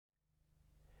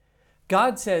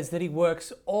God says that he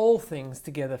works all things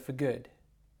together for good.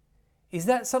 Is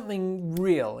that something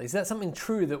real? Is that something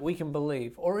true that we can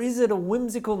believe? Or is it a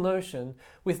whimsical notion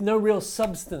with no real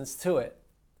substance to it?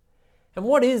 And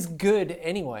what is good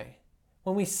anyway?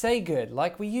 When we say good,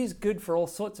 like we use good for all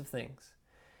sorts of things.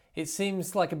 It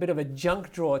seems like a bit of a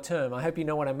junk drawer term. I hope you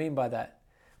know what I mean by that.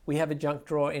 We have a junk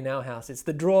drawer in our house. It's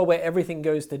the drawer where everything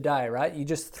goes to die, right? You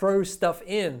just throw stuff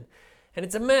in and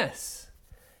it's a mess.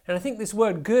 And I think this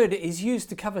word good is used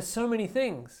to cover so many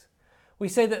things. We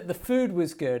say that the food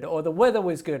was good, or the weather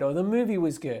was good, or the movie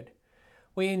was good.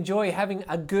 We enjoy having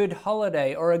a good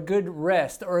holiday, or a good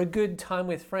rest, or a good time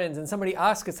with friends. And somebody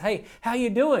asks us, hey, how you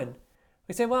doing?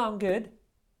 We say, well, I'm good.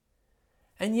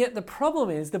 And yet the problem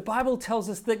is the Bible tells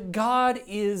us that God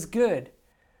is good.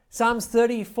 Psalms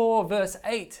 34 verse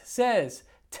 8 says,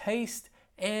 taste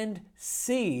and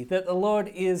see that the Lord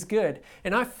is good.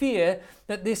 And I fear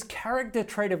that this character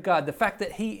trait of God, the fact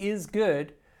that he is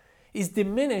good, is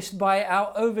diminished by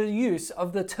our overuse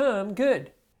of the term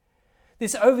good.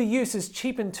 This overuse has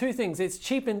cheapened two things. It's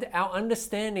cheapened our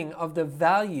understanding of the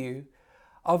value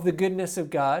of the goodness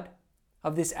of God,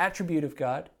 of this attribute of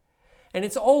God. And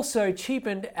it's also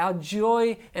cheapened our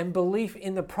joy and belief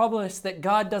in the promise that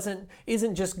God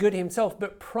isn't just good himself,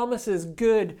 but promises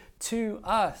good to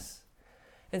us.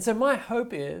 And so my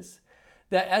hope is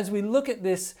that as we look at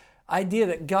this idea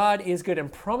that God is good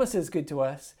and promises good to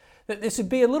us, that this would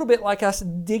be a little bit like us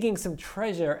digging some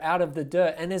treasure out of the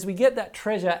dirt. And as we get that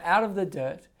treasure out of the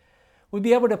dirt, we'll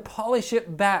be able to polish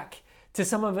it back to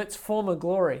some of its former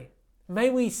glory. May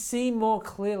we see more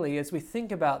clearly as we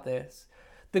think about this,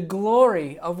 the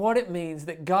glory of what it means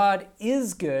that God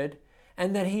is good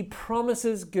and that he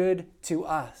promises good to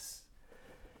us.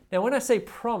 Now, when I say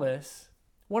promise,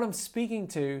 what I'm speaking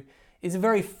to is a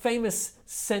very famous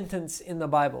sentence in the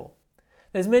Bible.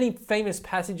 There's many famous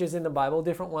passages in the Bible,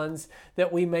 different ones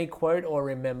that we may quote or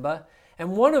remember.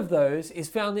 And one of those is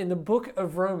found in the book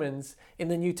of Romans in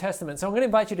the New Testament. So I'm going to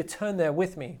invite you to turn there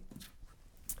with me.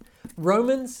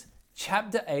 Romans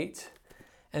chapter 8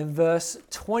 and verse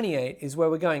 28 is where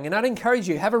we're going. And I'd encourage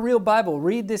you, have a real Bible,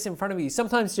 read this in front of you.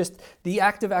 Sometimes just the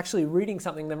act of actually reading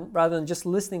something rather than just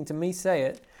listening to me say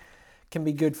it can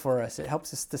be good for us. It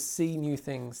helps us to see new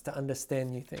things, to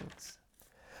understand new things.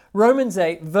 Romans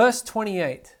 8 verse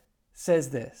 28 says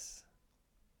this,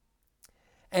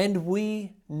 and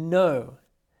we know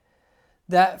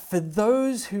that for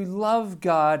those who love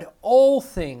God, all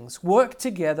things work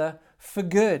together for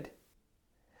good,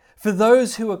 for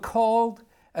those who are called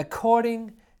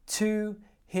according to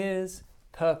his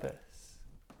purpose.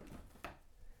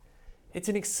 It's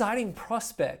an exciting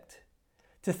prospect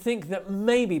to think that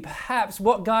maybe, perhaps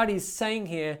what God is saying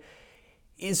here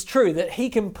is true, that he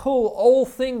can pull all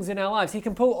things in our lives. He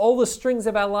can pull all the strings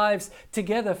of our lives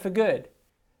together for good.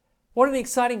 What an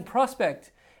exciting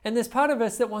prospect. And there's part of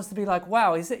us that wants to be like,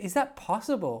 wow, is that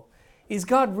possible? Is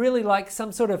God really like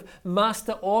some sort of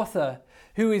master author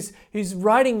who's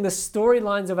writing the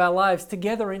storylines of our lives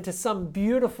together into some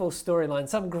beautiful storyline,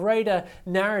 some greater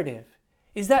narrative?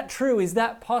 Is that true? Is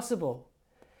that possible?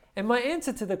 And my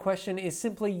answer to the question is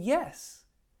simply yes.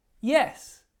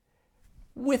 Yes.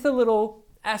 With a little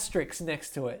asterisk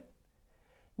next to it.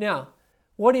 Now,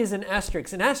 what is an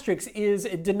asterisk? An asterisk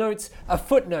it denotes a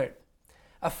footnote.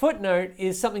 A footnote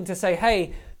is something to say,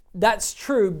 hey, that's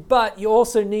true, but you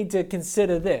also need to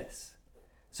consider this.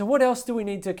 So what else do we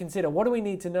need to consider? What do we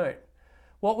need to note?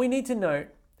 What we need to note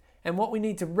and what we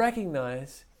need to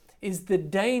recognize is the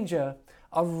danger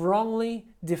of wrongly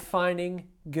defining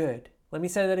good. Let me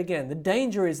say that again. The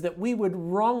danger is that we would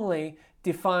wrongly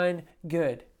define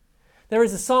good. There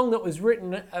is a song that was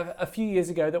written a few years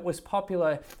ago that was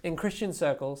popular in Christian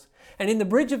circles. And in the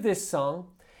bridge of this song,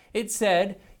 it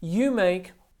said, you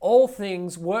make all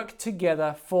things work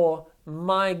together for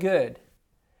my good.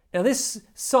 Now this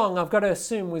song, I've got to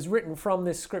assume, was written from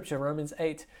this scripture, Romans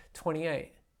 8:28.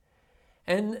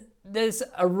 And there's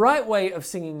a right way of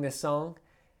singing this song,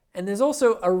 and there's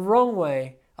also a wrong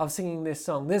way of singing this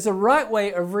song. There's a right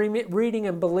way of reading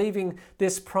and believing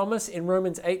this promise in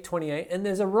Romans 8:28, and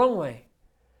there's a wrong way.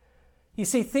 You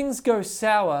see, things go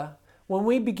sour when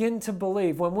we begin to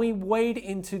believe, when we wade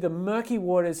into the murky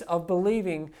waters of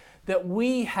believing that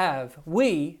we have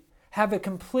a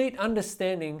complete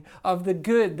understanding of the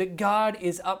good that God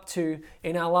is up to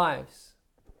in our lives.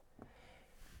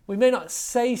 We may not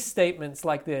say statements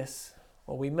like this,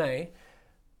 or we may,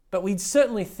 but we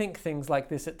certainly think things like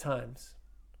this at times.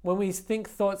 When we think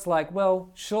thoughts like,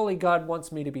 well, surely God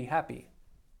wants me to be happy.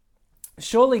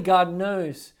 Surely God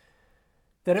knows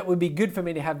that it would be good for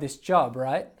me to have this job,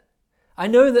 right? I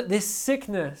know that this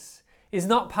sickness is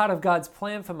not part of God's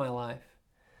plan for my life.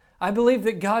 I believe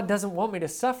that God doesn't want me to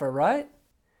suffer, right?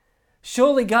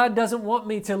 Surely God doesn't want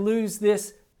me to lose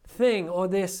this thing or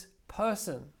this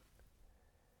person.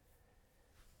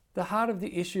 The heart of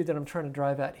the issue that I'm trying to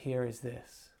drive at here is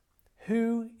this.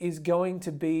 Who is going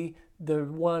to be the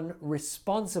one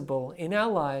responsible in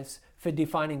our lives for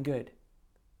defining good?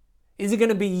 Is it going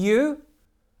to be you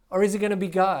or is it going to be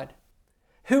God?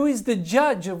 Who is the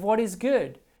judge of what is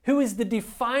good? Who is the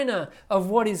definer of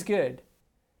what is good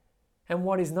and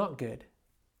what is not good?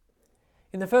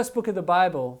 In the first book of the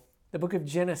Bible, the book of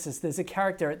Genesis, there's a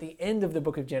character at the end of the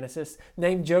book of Genesis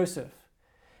named Joseph.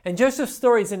 And Joseph's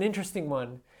story is an interesting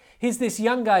one. He's this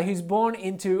young guy who's born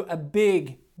into a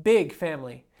big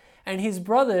family. And his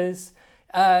brothers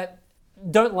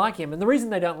don't like him. And the reason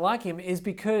they don't like him is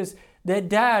because their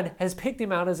dad has picked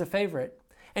him out as a favorite.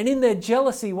 And in their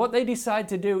jealousy, what they decide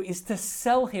to do is to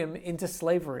sell him into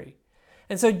slavery.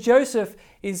 And so Joseph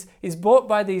is bought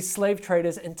by these slave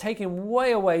traders and taken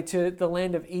way away to the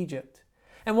land of Egypt.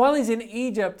 And while he's in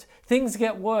Egypt, things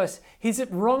get worse. He's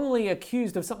wrongly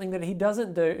accused of something that he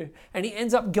doesn't do, and he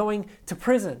ends up going to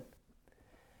prison.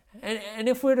 And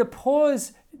if we're to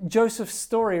pause Joseph's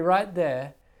story right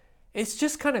there, it's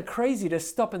just kind of crazy to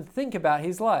stop and think about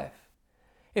his life.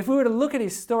 If we were to look at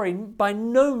his story, by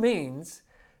no means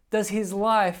does his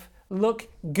life look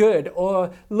good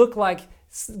or look like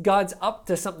God's up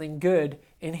to something good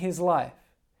in his life.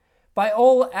 By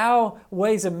all our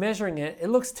ways of measuring it, it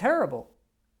looks terrible.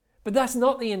 But that's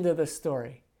not the end of the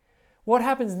story. What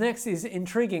happens next is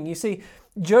intriguing. You see,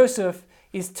 Joseph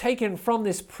is taken from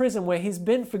this prison where he's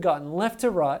been forgotten, left to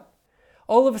rot.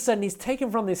 All of a sudden, he's taken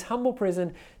from this humble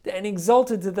prison and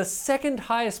exalted to the second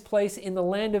highest place in the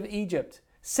land of Egypt,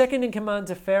 second in command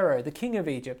to Pharaoh, the king of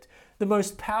Egypt, the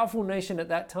most powerful nation at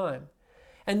that time.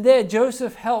 And there,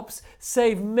 Joseph helps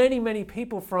save many, many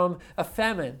people from a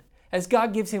famine, as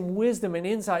God gives him wisdom and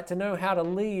insight to know how to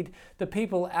lead the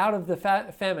people out of the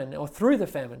famine or through the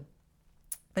famine.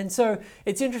 And so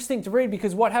it's interesting to read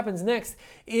because what happens next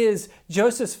is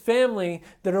Joseph's family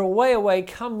that are away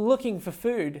come looking for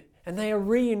food, and they are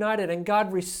reunited, and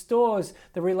God restores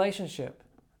the relationship.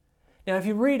 Now, if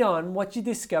you read on, what you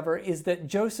discover is that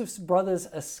Joseph's brothers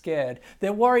are scared.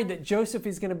 They're worried that Joseph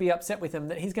is going to be upset with them,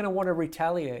 that he's going to want to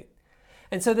retaliate.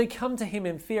 And so they come to him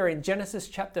in fear in Genesis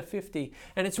chapter 50.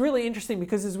 And it's really interesting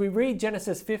because as we read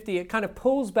Genesis 50, it kind of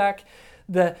pulls back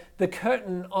the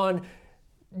curtain on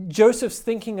Joseph's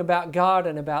thinking about God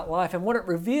and about life. And what it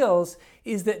reveals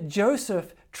is that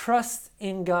Joseph trusts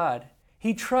in God.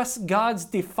 He trusts God's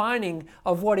defining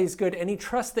of what is good, and he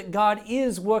trusts that God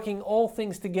is working all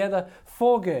things together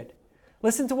for good.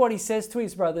 Listen to what he says to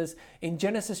his brothers in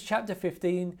Genesis chapter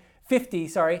 50,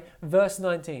 verse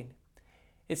 19.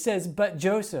 It says, "But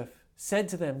Joseph said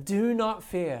to them, 'Do not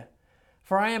fear,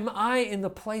 for I am in the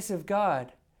place of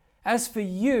God. As for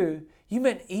you, you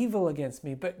meant evil against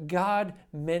me, but God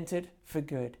meant it for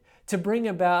good, to bring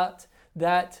it about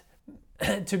that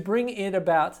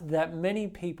many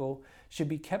people should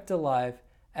be kept alive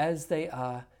as they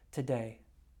are today.'"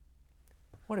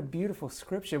 What a beautiful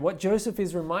scripture. What Joseph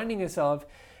is reminding us of,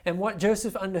 and what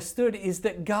Joseph understood, is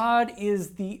that God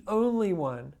is the only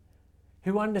one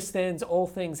who understands all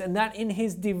things, and that in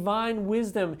his divine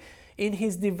wisdom, in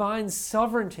his divine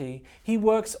sovereignty, he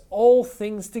works all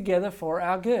things together for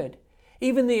our good,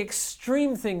 even the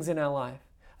extreme things in our life.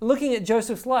 Looking at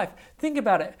Joseph's life, think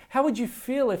about it. How would you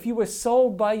feel if you were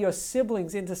sold by your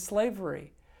siblings into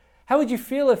slavery? How would you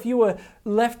feel if you were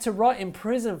left to rot in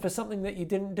prison for something that you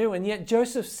didn't do? And yet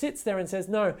Joseph sits there and says,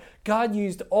 no, God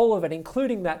used all of it,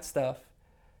 including that stuff,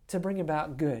 to bring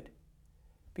about good,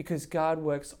 because God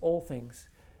works all things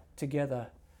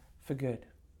together for good.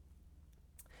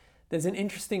 There's an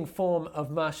interesting form of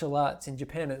martial arts in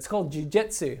Japan, and it's called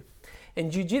Jiu-Jitsu.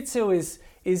 And Jiu-Jitsu is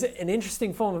an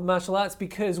interesting form of martial arts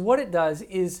because what it does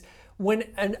is when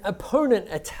an opponent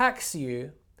attacks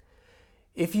you,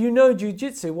 if you know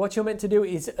Jiu-Jitsu, what you're meant to do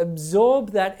is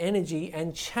absorb that energy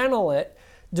and channel it,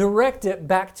 direct it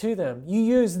back to them. You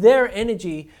use their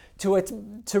energy to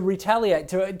retaliate,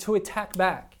 to attack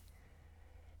back.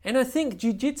 And I think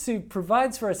Jiu-Jitsu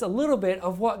provides for us a little bit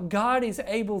of what God is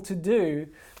able to do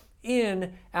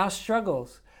in our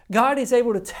struggles. God is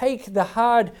able to take the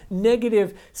hard,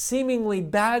 negative, seemingly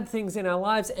bad things in our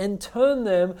lives and turn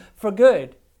them for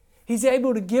good. He's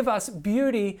able to give us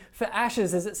beauty for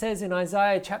ashes, as it says in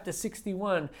Isaiah chapter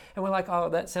 61. And we're like, oh,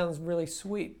 that sounds really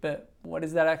sweet, but what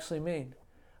does that actually mean?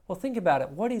 Well, think about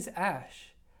it. What is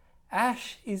ash?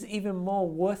 Ash is even more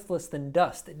worthless than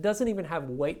dust. It doesn't even have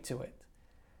weight to it.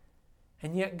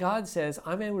 And yet God says,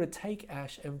 I'm able to take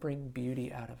ash and bring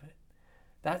beauty out of it.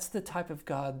 That's the type of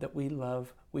God that we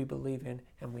love, we believe in,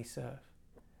 and we serve.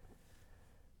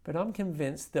 But I'm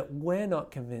convinced that we're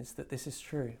not convinced that this is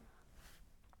true.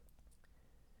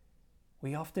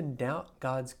 We often doubt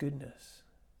God's goodness.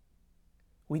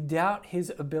 We doubt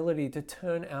His ability to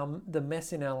turn the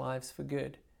mess in our lives for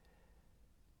good.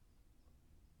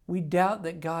 We doubt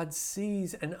that God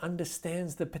sees and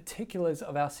understands the particulars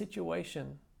of our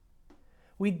situation.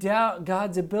 We doubt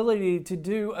God's ability to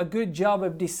do a good job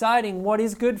of deciding what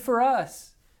is good for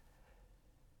us.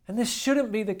 And this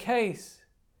shouldn't be the case.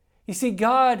 You see,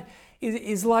 God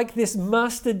is like this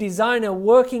master designer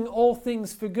working all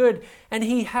things for good, and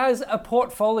He has a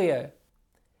portfolio.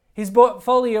 His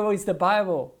portfolio is the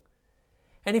Bible.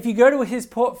 And if you go to His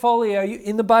portfolio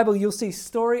in the Bible, you'll see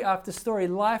story after story,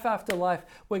 life after life,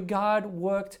 where God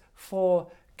worked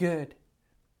for good.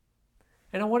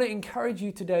 And I want to encourage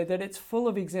you today that it's full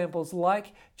of examples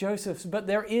like Joseph's, but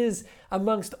there is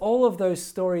amongst all of those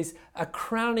stories a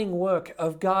crowning work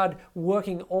of God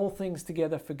working all things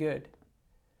together for good.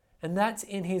 And that's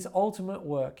in His ultimate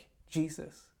work,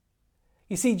 Jesus.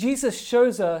 You see, Jesus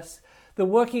shows us the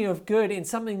working of good in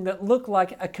something that looked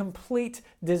like a complete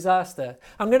disaster.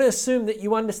 I'm going to assume that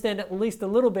you understand at least a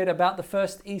little bit about the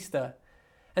first Easter.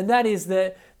 And that is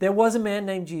that there was a man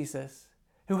named Jesus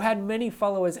who had many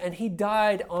followers, and he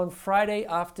died on Friday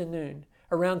afternoon,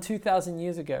 around 2,000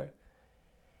 years ago.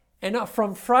 And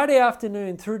from Friday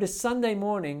afternoon through to Sunday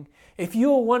morning, if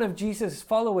you were one of Jesus'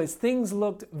 followers, things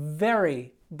looked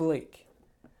very bleak.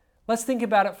 Let's think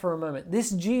about it for a moment.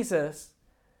 This Jesus,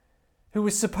 who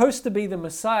was supposed to be the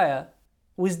Messiah,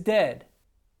 was dead.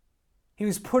 He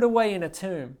was put away in a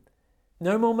tomb.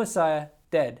 No more Messiah,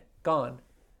 dead, gone.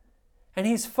 And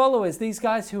his followers, these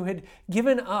guys who had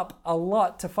given up a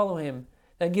lot to follow him,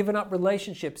 they'd given up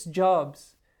relationships,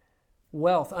 jobs,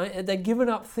 wealth, they'd given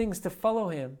up things to follow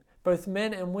him, both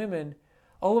men and women.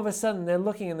 All of a sudden they're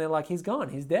looking and they're like, he's gone,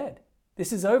 he's dead.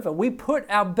 This is over. We put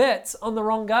our bets on the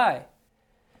wrong guy.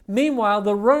 Meanwhile,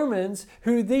 the Romans,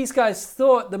 who these guys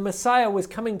thought the Messiah was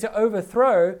coming to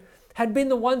overthrow, had been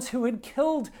the ones who had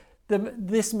killed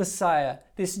this Messiah,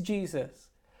 this Jesus.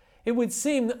 It would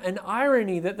seem an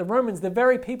irony that the Romans, the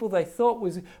very people they thought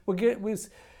was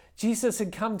Jesus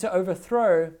had come to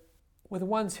overthrow, were the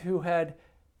ones who had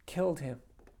killed him.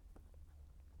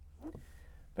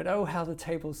 But oh, how the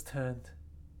tables turned.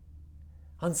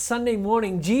 On Sunday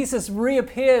morning, Jesus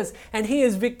reappears and he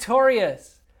is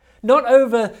victorious. Not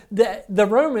over the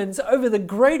Romans, over the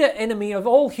greater enemy of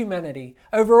all humanity,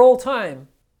 over all time.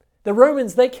 The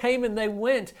Romans, they came and they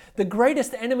went. The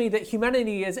greatest enemy that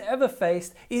humanity has ever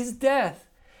faced is death.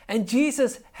 And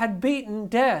Jesus had beaten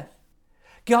death.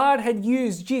 God had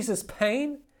used Jesus'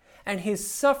 pain and his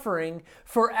suffering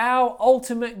for our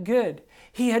ultimate good.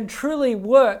 He had truly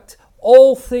worked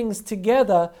all things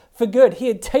together for good. He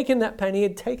had taken that pain, he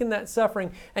had taken that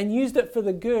suffering and used it for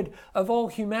the good of all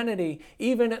humanity,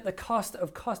 even at the cost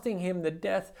of costing him the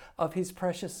death of his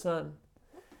precious son.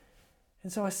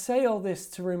 And so I say all this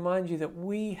to remind you that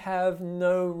we have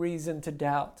no reason to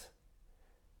doubt.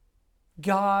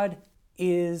 God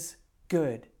is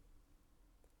good.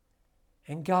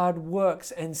 And God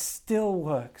works and still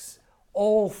works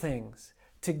all things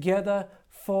together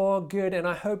for good. And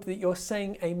I hope that you're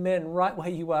saying amen right where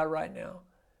you are right now.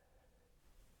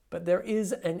 But there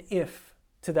is an if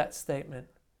to that statement.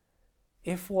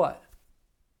 If what?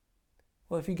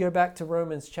 Well, if you go back to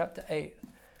Romans chapter 8,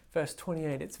 verse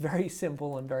 28, it's very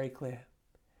simple and very clear.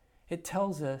 It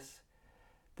tells us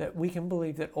that we can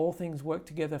believe that all things work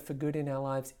together for good in our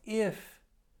lives if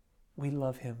we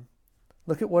love him.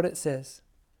 Look at what it says.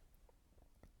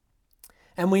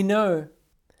 And we know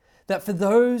that for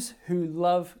those who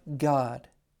love God,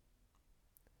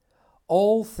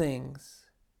 all things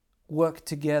work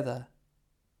together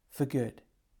for good.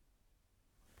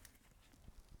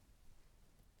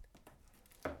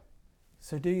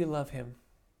 So do you love him?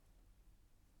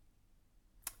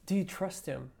 Do you trust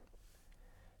him?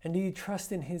 And do you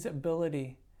trust in his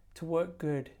ability to work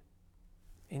good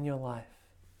in your life?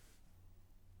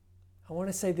 I want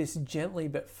to say this gently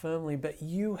but firmly, but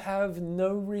you have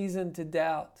no reason to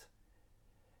doubt.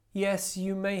 Yes,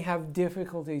 you may have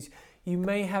difficulties. You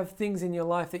may have things in your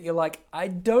life that you're like, I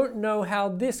don't know how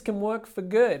this can work for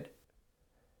good.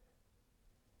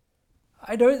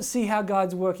 I don't see how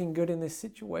God's working good in this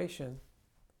situation.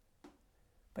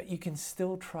 But you can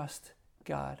still trust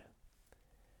God.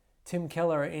 Tim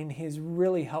Keller, in his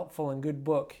really helpful and good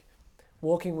book,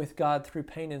 Walking with God Through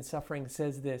Pain and Suffering,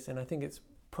 says this, and I think it's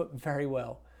put very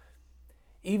well.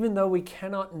 Even though we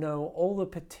cannot know all the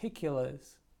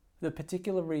particulars, the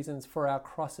particular reasons for our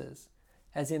crosses,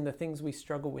 as in the things we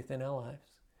struggle with in our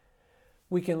lives,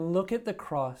 we can look at the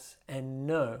cross and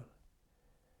know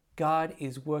God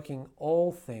is working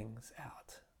all things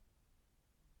out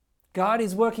God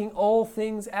is working all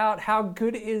things out. How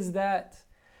good is that?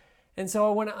 And so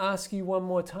I want to ask you one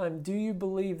more time, do you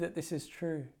believe that this is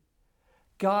true?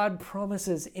 God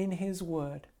promises in His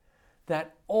Word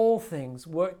that all things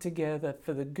work together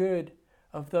for the good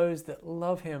of those that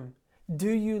love Him.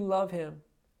 Do you love Him?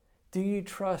 Do you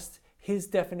trust His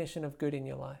definition of good in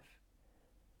your life?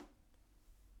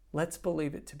 Let's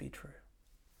believe it to be true.